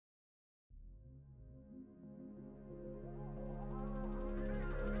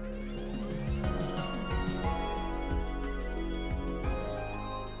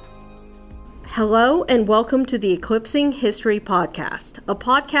Hello and welcome to the Eclipsing History Podcast, a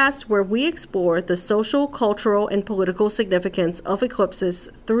podcast where we explore the social, cultural, and political significance of eclipses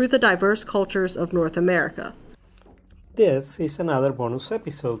through the diverse cultures of North America. This is another bonus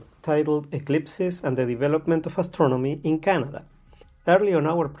episode titled Eclipses and the Development of Astronomy in Canada. Early on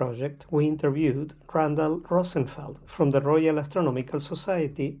our project, we interviewed Randall Rosenfeld from the Royal Astronomical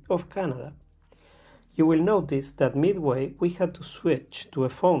Society of Canada. You will notice that midway we had to switch to a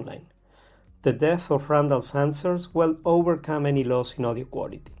phone line. The depth of Randall's answers will overcome any loss in audio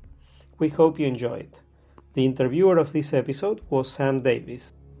quality. We hope you enjoy it. The interviewer of this episode was Sam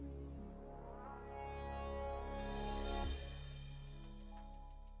Davis.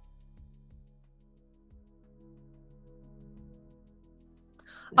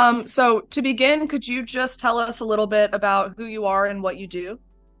 So to begin, could you just tell us a little bit about who you are and what you do?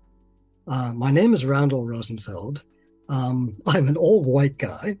 My name is Randall Rosenfeld. I'm an old white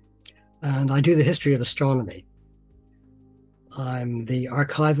guy, and I do the history of astronomy. I'm the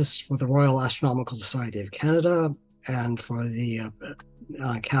archivist for the Royal Astronomical Society of Canada and for the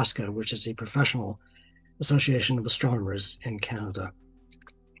CASCA, which is the Professional Association of Astronomers in Canada.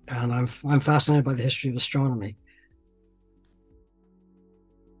 And I'm fascinated by the history of astronomy.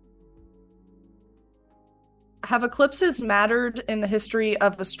 Have eclipses mattered in the history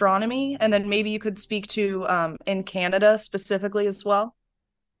of astronomy? And then maybe you could speak to in Canada specifically as well?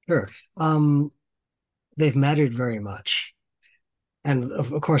 Sure. They've mattered very much. And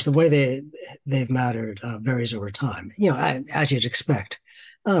of course, the way they've mattered varies over time, as you'd expect.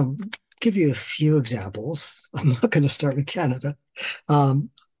 Give you a few examples. I'm not going to start with Canada. And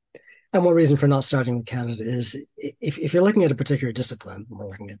one reason for not starting with Canada is if you're looking at a particular discipline, we're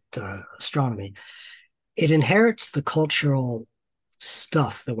looking at astronomy, it inherits the cultural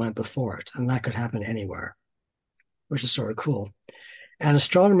stuff that went before it, and that could happen anywhere, which is sort of cool. And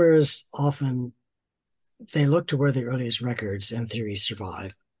astronomers often, they look to where the earliest records and theories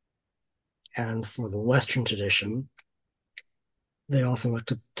survive. And for the Western tradition, they often look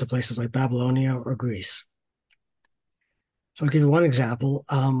to places like Babylonia or Greece. So I'll give you one example.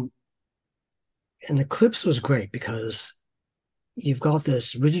 An eclipse was great because you've got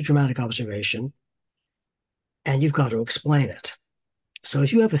this really dramatic observation and you've got to explain it. So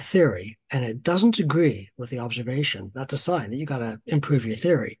if you have a theory and it doesn't agree with the observation, that's a sign that you got to improve your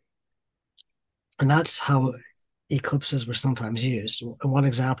theory. And that's how eclipses were sometimes used. One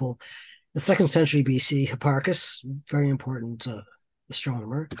example, the 2nd century BC, Hipparchus, very important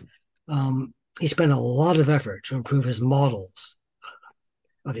astronomer, he spent a lot of effort to improve his models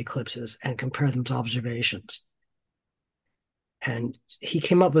of eclipses and compare them to observations. And he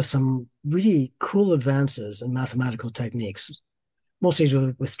came up with some really cool advances in mathematical techniques,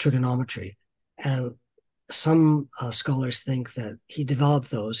 mostly with trigonometry. And some scholars think that he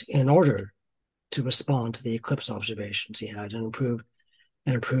developed those in order to respond to the eclipse observations he had and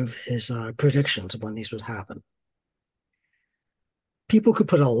improve his predictions of when these would happen. People could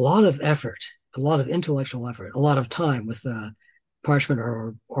put a lot of effort, a lot of intellectual effort, a lot of time with parchment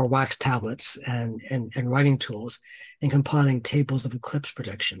or wax tablets and writing tools and compiling tables of eclipse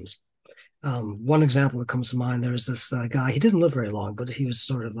predictions. One example that comes to mind, there was this guy, he didn't live very long, but he was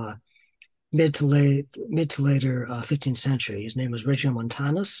sort of mid to later 15th century. His name was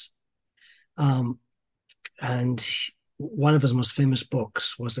Regiomontanus. And one of his most famous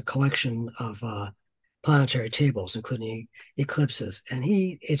books was a collection of planetary tables, including eclipses. And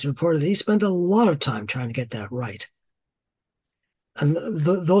it's reported that he spent a lot of time trying to get that right. And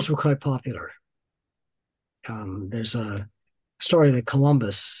those were quite popular. There's a story that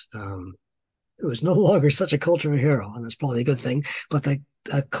Columbus, who was no longer such a cultural hero, and that's probably a good thing, but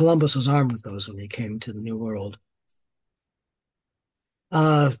that Columbus was armed with those when he came to the New World.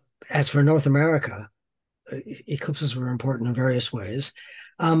 As for North America, eclipses were important in various ways.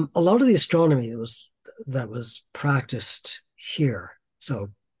 A lot of the astronomy that was practiced here, so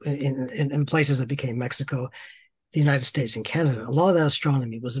in places that became Mexico, the United States and Canada, a lot of that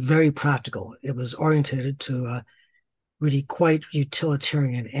astronomy was very practical. It was oriented to really quite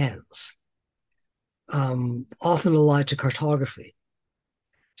utilitarian ends, often allied to cartography.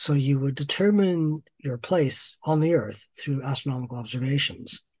 So you would determine your place on the Earth through astronomical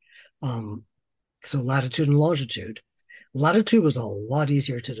observations. So latitude and longitude. Latitude was a lot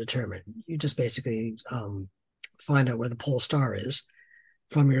easier to determine. You just basically find out where the pole star is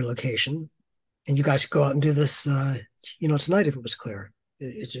from your location. And you guys could go out and do this, tonight if it was clear.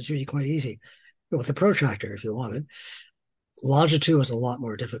 It's really quite easy. With a protractor, if you wanted. Longitude was a lot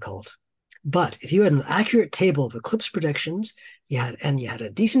more difficult. But if you had an accurate table of eclipse predictions, you had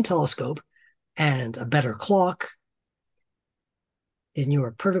a decent telescope and a better clock, and you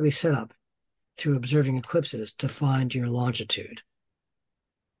were perfectly set up. through observing eclipses to find your longitude.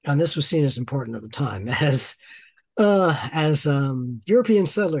 And this was seen as important at the time as European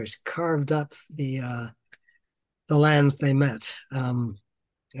settlers carved up the lands they met. And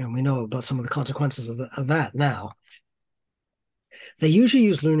we know about some of the consequences of that now. They usually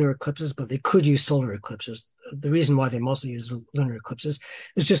use lunar eclipses, but they could use solar eclipses. The reason why they mostly use lunar eclipses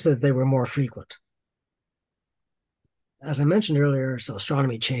is just that they were more frequent. As I mentioned earlier, so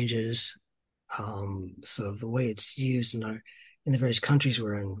astronomy changes. So the way it's used in the various countries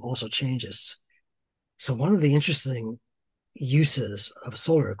we're in also changes. So one of the interesting uses of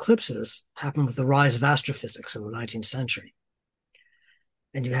solar eclipses happened with the rise of astrophysics in the 19th century.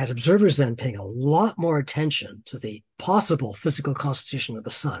 And you had observers then paying a lot more attention to the possible physical constitution of the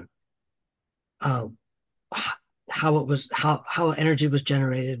sun, how energy was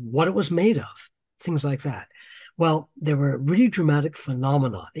generated, what it was made of, things like that. Well, there were really dramatic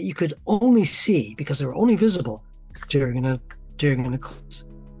phenomena that you could only see because they were only visible during an eclipse.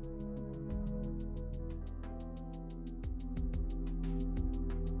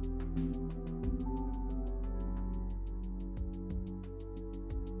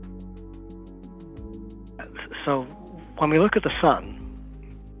 So when we look at the sun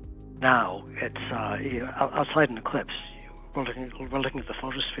now, it's outside an eclipse. We're looking at the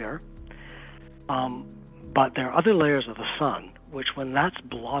photosphere, but there are other layers of the sun which, when that's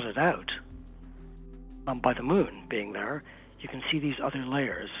blotted out by the moon being there, you can see these other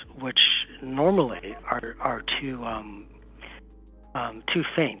layers which normally are too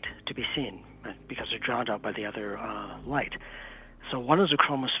faint to be seen because they're drowned out by the other light. So one is a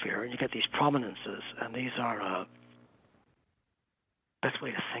chromosphere, and you get these prominences, and these are best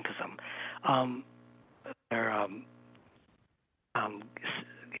way to think of them. They're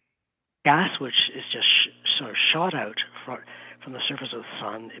gas which is just sort of shot out from the surface of the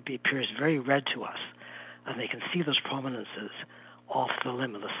sun. It appears very red to us, and they can see those prominences off the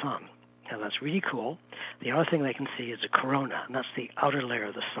limb of the sun, and that's really cool. The other thing they can see is a corona, and that's the outer layer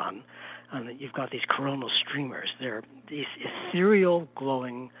of the sun. And you've got these coronal streamers. They're these ethereal,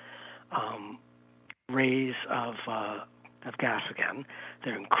 glowing rays of gas again.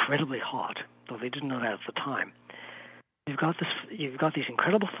 They're incredibly hot, though they didn't know that at the time. You've got these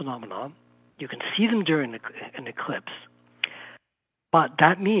incredible phenomena. You can see them during an eclipse, but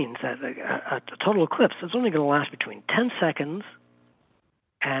that means that a total eclipse is only going to last between 10 seconds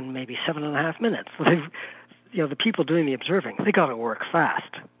and maybe 7.5 minutes. So the people doing the observing, they got to work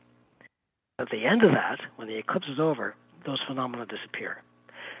fast. At the end of that, when the eclipse is over, those phenomena disappear.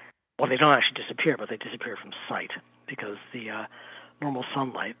 Well, they don't actually disappear, but they disappear from sight because the normal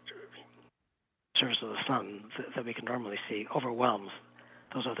sunlight, surface of the sun that we can normally see, overwhelms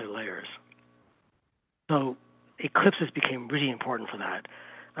those other layers. So eclipses became really important for that,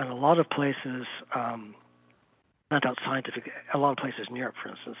 and a lot of places a lot of places in Europe, for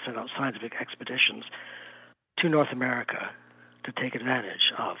instance, sent out scientific expeditions to North America to take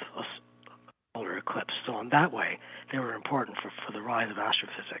advantage of a solar eclipse. So in that way, they were important for the rise of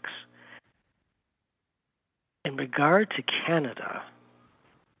astrophysics. In regard to Canada,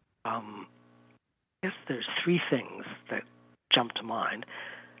 I guess there's three things that jump to mind.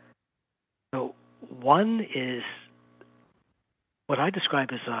 So one is what I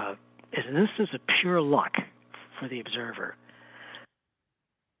describe as an instance of pure luck for the observer.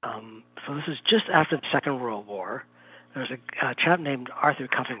 So this is just after the Second World War. There was a chap named Arthur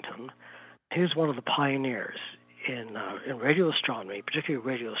Covington. He was one of the pioneers in radio astronomy, particularly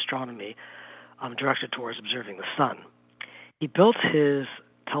radio astronomy directed towards observing the sun. He built his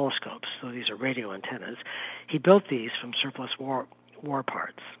telescopes, so these are radio antennas. He built these from surplus war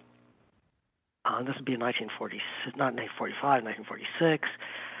parts. This would be in 1945, 1946.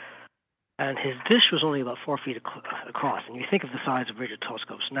 And his dish was only about 4 feet across. And you think of the size of radio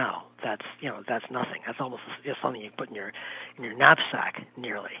telescopes now, that's nothing. That's almost something you put in your knapsack,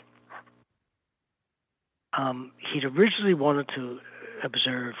 nearly. He'd originally wanted to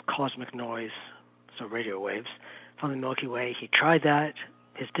observe cosmic noise, so radio waves, from the Milky Way. He tried that.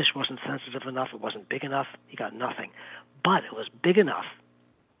 His dish wasn't sensitive enough. It wasn't big enough. He got nothing. But it was big enough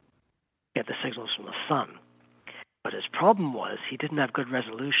to get the signals from the sun. But his problem was he didn't have good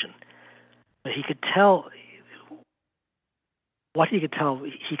resolution. But he could tell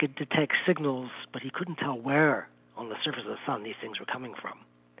he could detect signals, but he couldn't tell where on the surface of the sun these things were coming from.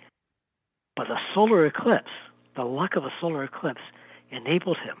 But a solar eclipse, the luck of a solar eclipse,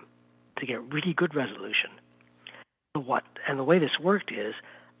 enabled him to get really good resolution. And the way this worked is,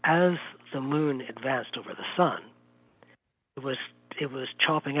 as the moon advanced over the sun, it was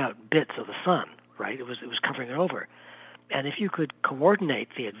chopping out bits of the sun, right? It was covering it over. And if you could coordinate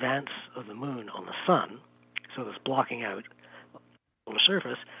the advance of the moon on the sun, so it's blocking out on the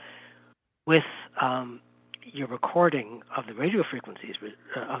surface, with your recording of the radio frequencies,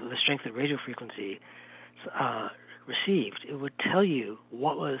 of the strength of radio frequency received, it would tell you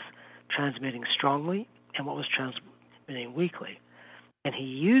what was transmitting strongly and what was transmitting weakly. And he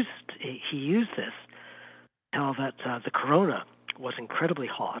used this to tell that the corona was incredibly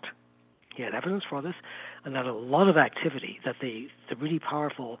hot. He had evidence for this, and that a lot of activity, that the really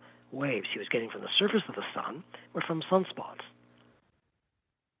powerful waves he was getting from the surface of the sun were from sunspots.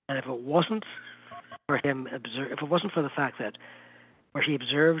 And if it wasn't for him, if it wasn't for the fact that where he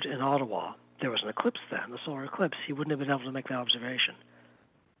observed in Ottawa there was an eclipse then, a solar eclipse, he wouldn't have been able to make that observation.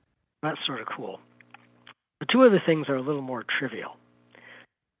 That's sort of cool. The two other things are a little more trivial.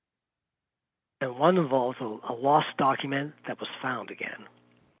 And one involves a lost document that was found again.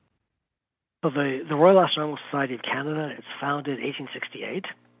 So the Royal Astronomical Society of Canada, it's founded in 1868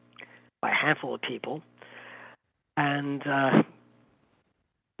 by a handful of people. And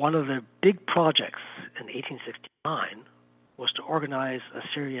one of the big projects in 1869 was to organize a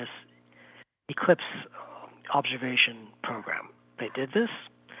serious eclipse observation program. They did this,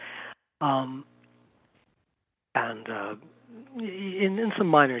 and in some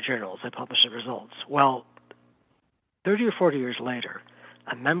minor journals, they published the results. Well, 30 or 40 years later,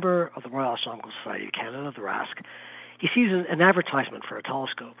 a member of the Royal Astronomical Society of Canada, the RASC, he sees an advertisement for a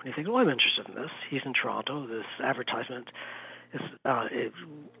telescope, and he thinks, "Oh, I'm interested in this." He's in Toronto. This advertisement it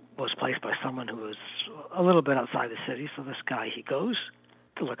was placed by someone who was a little bit outside the city, so this guy, he goes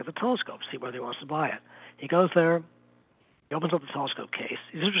to look at the telescope, see whether he wants to buy it. He goes there, he opens up the telescope case.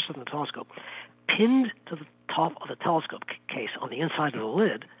 He's interested in the telescope. Pinned to the top of the telescope case on the inside of the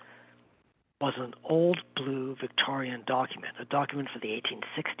lid was an old blue Victorian document, a document for the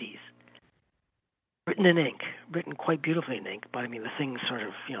 1860s, written in ink, written quite beautifully in ink, but I mean the thing's sort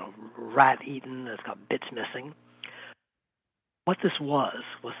of, rat-eaten, it's got bits missing. What this was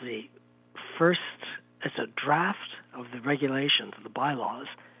the first, it's a draft of the regulations, of the bylaws,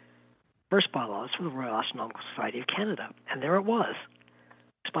 first bylaws for the Royal Astronomical Society of Canada. And there it was,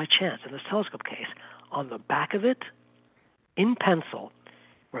 just by chance, in this telescope case. On the back of it, in pencil,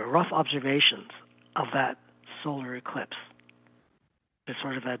 were rough observations of that solar eclipse. It's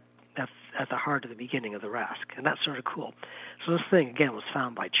sort of at the heart of the beginning of the RASC, and that's sort of cool. So this thing, again, was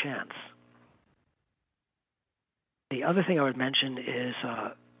found by chance. The other thing I would mention is,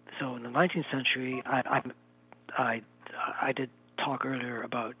 so in the 19th century, I did talk earlier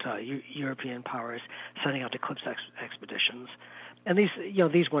about European powers sending out eclipse expeditions, and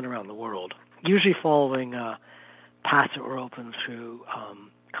these went around the world, usually following paths that were open through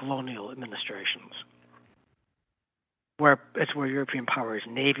colonial administrations, where European powers'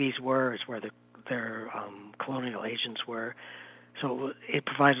 navies were, it's where their colonial agents were. So it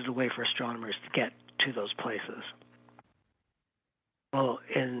provided a way for astronomers to get to those places. Well,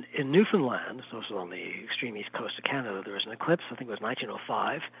 in Newfoundland, so this was on the extreme east coast of Canada, there was an eclipse, I think it was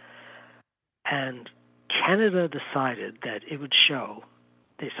 1905, and Canada decided that it would show,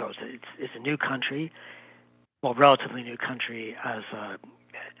 so it's a new country, well, relatively new country as a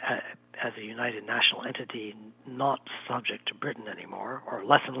united national entity, not subject to Britain anymore, or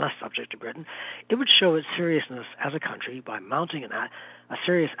less and less subject to Britain. It would show its seriousness as a country by mounting a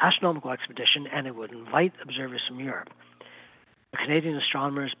serious astronomical expedition, and it would invite observers from Europe. The Canadian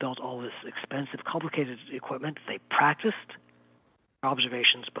astronomers built all this expensive, complicated equipment. They practiced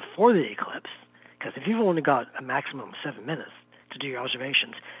observations before the eclipse, because if you've only got a maximum of 7 minutes to do your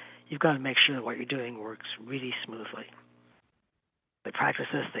observations, you've got to make sure that what you're doing works really smoothly. They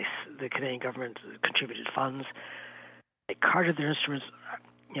practiced this. The Canadian government contributed funds. They carted their instruments,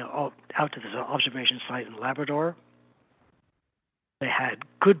 out to this observation site in Labrador. They had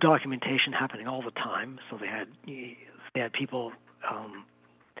good documentation happening all the time, so they had people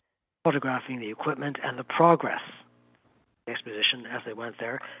photographing the equipment and the progress of the expedition as they went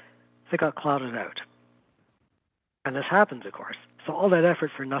there. They got clouded out. And this happens, of course. So all that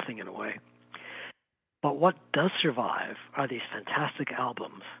effort for nothing in a way. But what does survive are these fantastic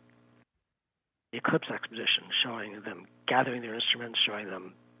albums. The Eclipse expedition, showing them gathering their instruments, showing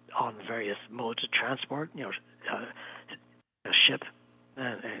them on various modes of transport, a ship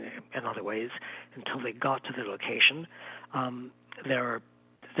and other ways, until they got to their location.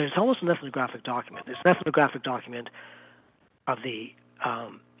 There's almost an ethnographic document. There's an ethnographic document of the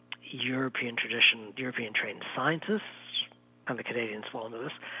European tradition, European-trained scientists, and the Canadians fall into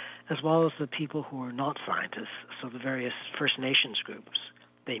this, as well as the people who are not scientists, so the various First Nations groups,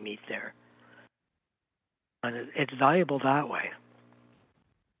 they meet there. And it's valuable that way.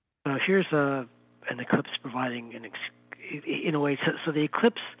 So here's an eclipse providing in a way, so the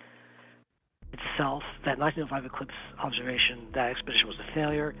eclipse itself, that 1905 eclipse observation, that expedition was a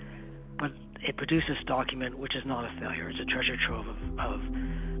failure, but it produced this document which is not a failure. It's a treasure trove of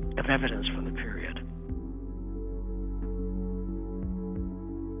evidence from the period.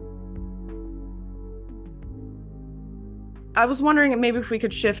 I was wondering maybe if we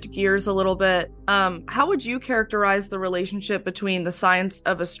could shift gears a little bit. How would you characterize the relationship between the science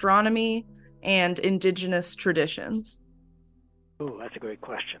of astronomy and indigenous traditions? Oh, that's a great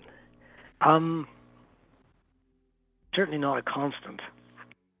question. Certainly not a constant.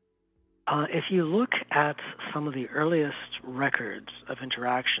 If you look at some of the earliest records of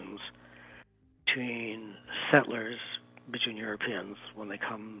interactions between settlers, between Europeans when they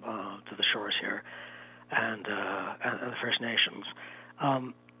come to the shores here, and the First Nations,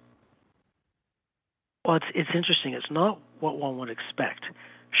 well, it's interesting. It's not what one would expect.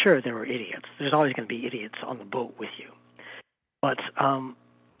 Sure, there were idiots. There's always going to be idiots on the boat with you. But I'm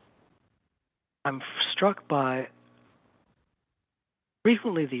struck by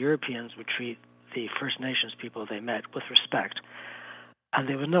frequently the Europeans would treat the First Nations people they met with respect. And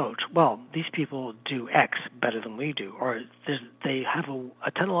they would note, well, these people do X better than we do, or they have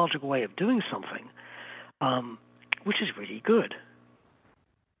a technological way of doing something which is really good.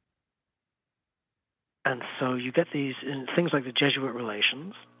 And so you get these in things like the Jesuit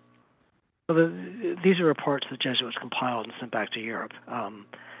relations. So these are reports the Jesuits compiled and sent back to Europe,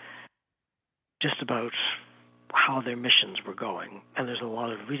 just about how their missions were going. And there's a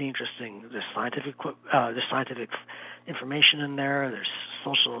lot of really interesting. There's scientific information in there. There's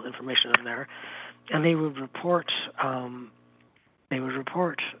social information in there, and they would report.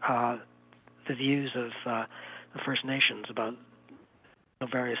 The views of the First Nations about the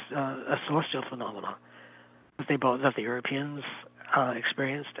various celestial phenomena that the Europeans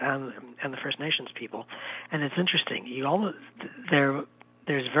experienced and the First Nations people. And it's interesting.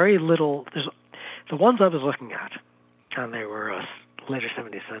 There's very little. There's the ones I was looking at, and they were later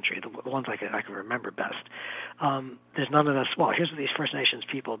 17th century. The ones I can remember best. There's none of this. Well, here's what these First Nations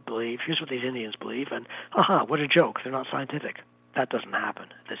people believe. Here's what these Indians believe, and what a joke! They're not scientific. That doesn't happen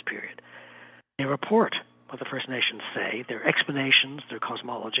at this period. They report what the First Nations say, their explanations, their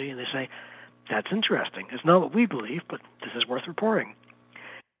cosmology, and they say, that's interesting. It's not what we believe, but this is worth reporting.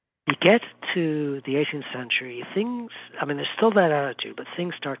 You get to the 18th century, there's still that attitude, but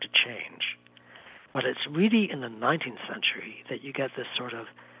things start to change. But it's really in the 19th century that you get this sort of,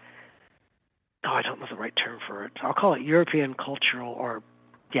 I don't know the right term for it. I'll call it European cultural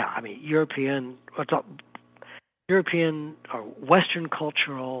European or Western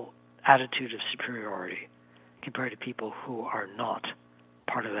cultural attitude of superiority compared to people who are not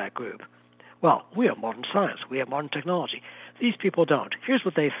part of that group. Well, we have modern science. We have modern technology. These people don't. Here's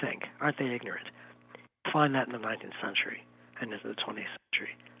what they think. Aren't they ignorant? Find that in the 19th century and into the 20th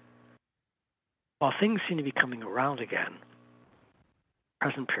century. While things seem to be coming around again,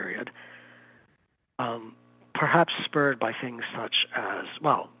 present period, perhaps spurred by things such as,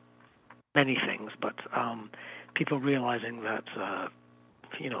 well, many things, but people realizing that,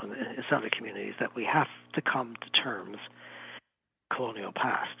 in settler communities, that we have to come to terms with colonial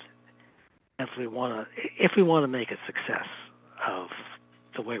past. If we want to make a success of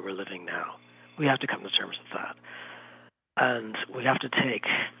the way we're living now, we have to come to terms with that. And we have to take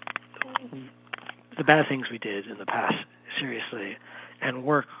the bad things we did in the past seriously and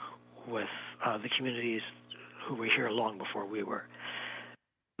work with the communities who were here long before we were.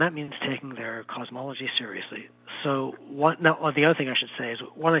 That means taking their cosmology seriously. So the other thing I should say is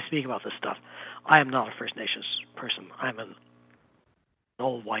when I speak about this stuff, I am not a First Nations person. I'm an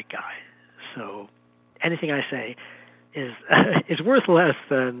old white guy. So anything I say is worth less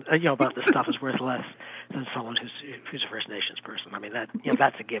than about this stuff is worth less than someone who's a First Nations person. I mean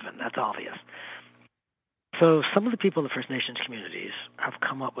that's a given. That's obvious. So some of the people in the First Nations communities have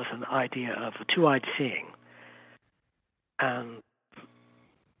come up with an idea of a two-eyed seeing, and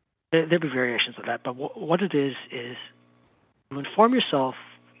there'll be variations of that. But what it is you inform yourself,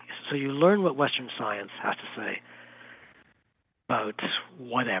 so you learn what Western science has to say about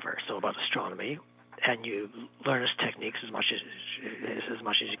whatever, so about astronomy, and you learn its techniques as much as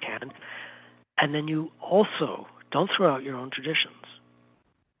you can, and then you also don't throw out your own traditions,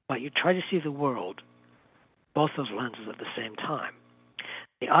 but you try to see the world both those lenses at the same time.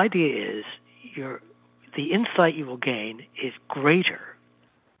 The idea is the insight you will gain is greater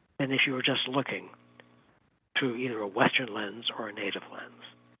than if you were just looking through either a Western lens or a native lens.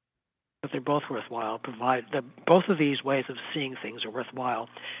 But they're both worthwhile. Both of these ways of seeing things are worthwhile,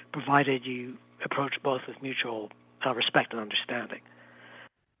 provided you approach both with mutual respect and understanding.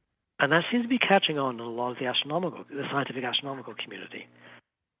 And that seems to be catching on in a lot of the scientific astronomical community.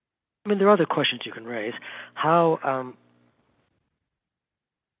 I mean, there are other questions you can raise. How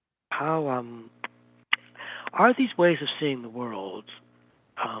are these ways of seeing the world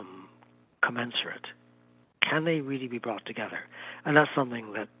commensurate? Can they really be brought together? And that's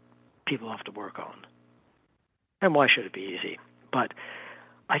something that people have to work on. And why should it be easy? But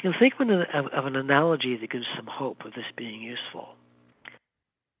I can think of an analogy that gives some hope of this being useful.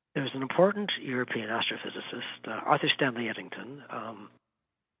 There was an important European astrophysicist, Arthur Stanley Eddington.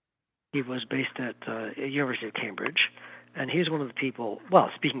 He was based at University of Cambridge, and he was one of the people,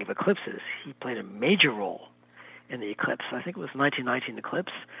 well, speaking of eclipses, he played a major role in the eclipse. I think it was the 1919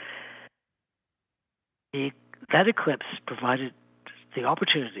 eclipse. That eclipse provided the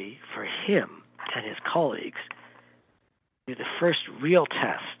opportunity for him and his colleagues to do the first real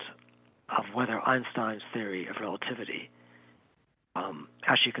test of whether Einstein's theory of relativity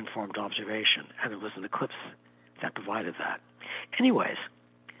actually conformed to observation, and it was an eclipse that provided that. Anyways,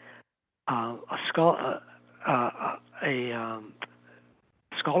 a scholar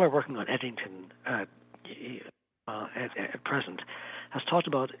working on Eddington at present has talked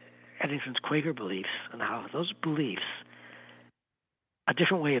about Eddington's Quaker beliefs and how those beliefs, a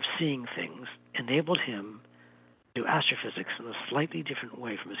different way of seeing things, enabled him to do astrophysics in a slightly different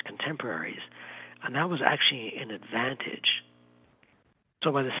way from his contemporaries, and that was actually an advantage.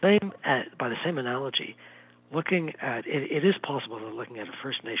 So by the same analogy, looking at it is possible that looking at a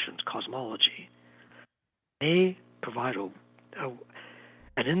First Nations cosmology may provide an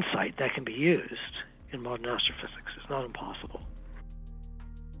insight that can be used in modern astrophysics. It's not impossible.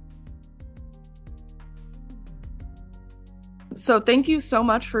 So thank you so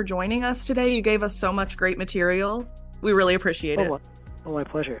much for joining us today. You gave us so much great material. We really appreciate it. Oh, my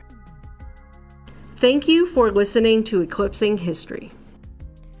pleasure. Thank you for listening to Eclipsing History.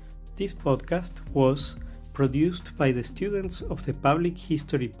 This podcast was produced by the students of the Public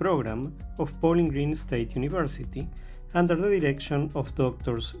History program of Bowling Green State University under the direction of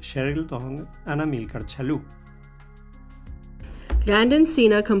Drs. Cheryl Dong and Amilcar Chalou. Landon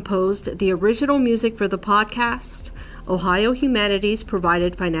Sina composed the original music for the podcast. Ohio Humanities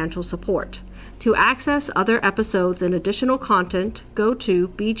provided financial support. To access other episodes and additional content, go to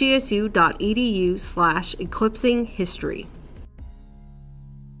bgsu.edu/eclipsinghistory.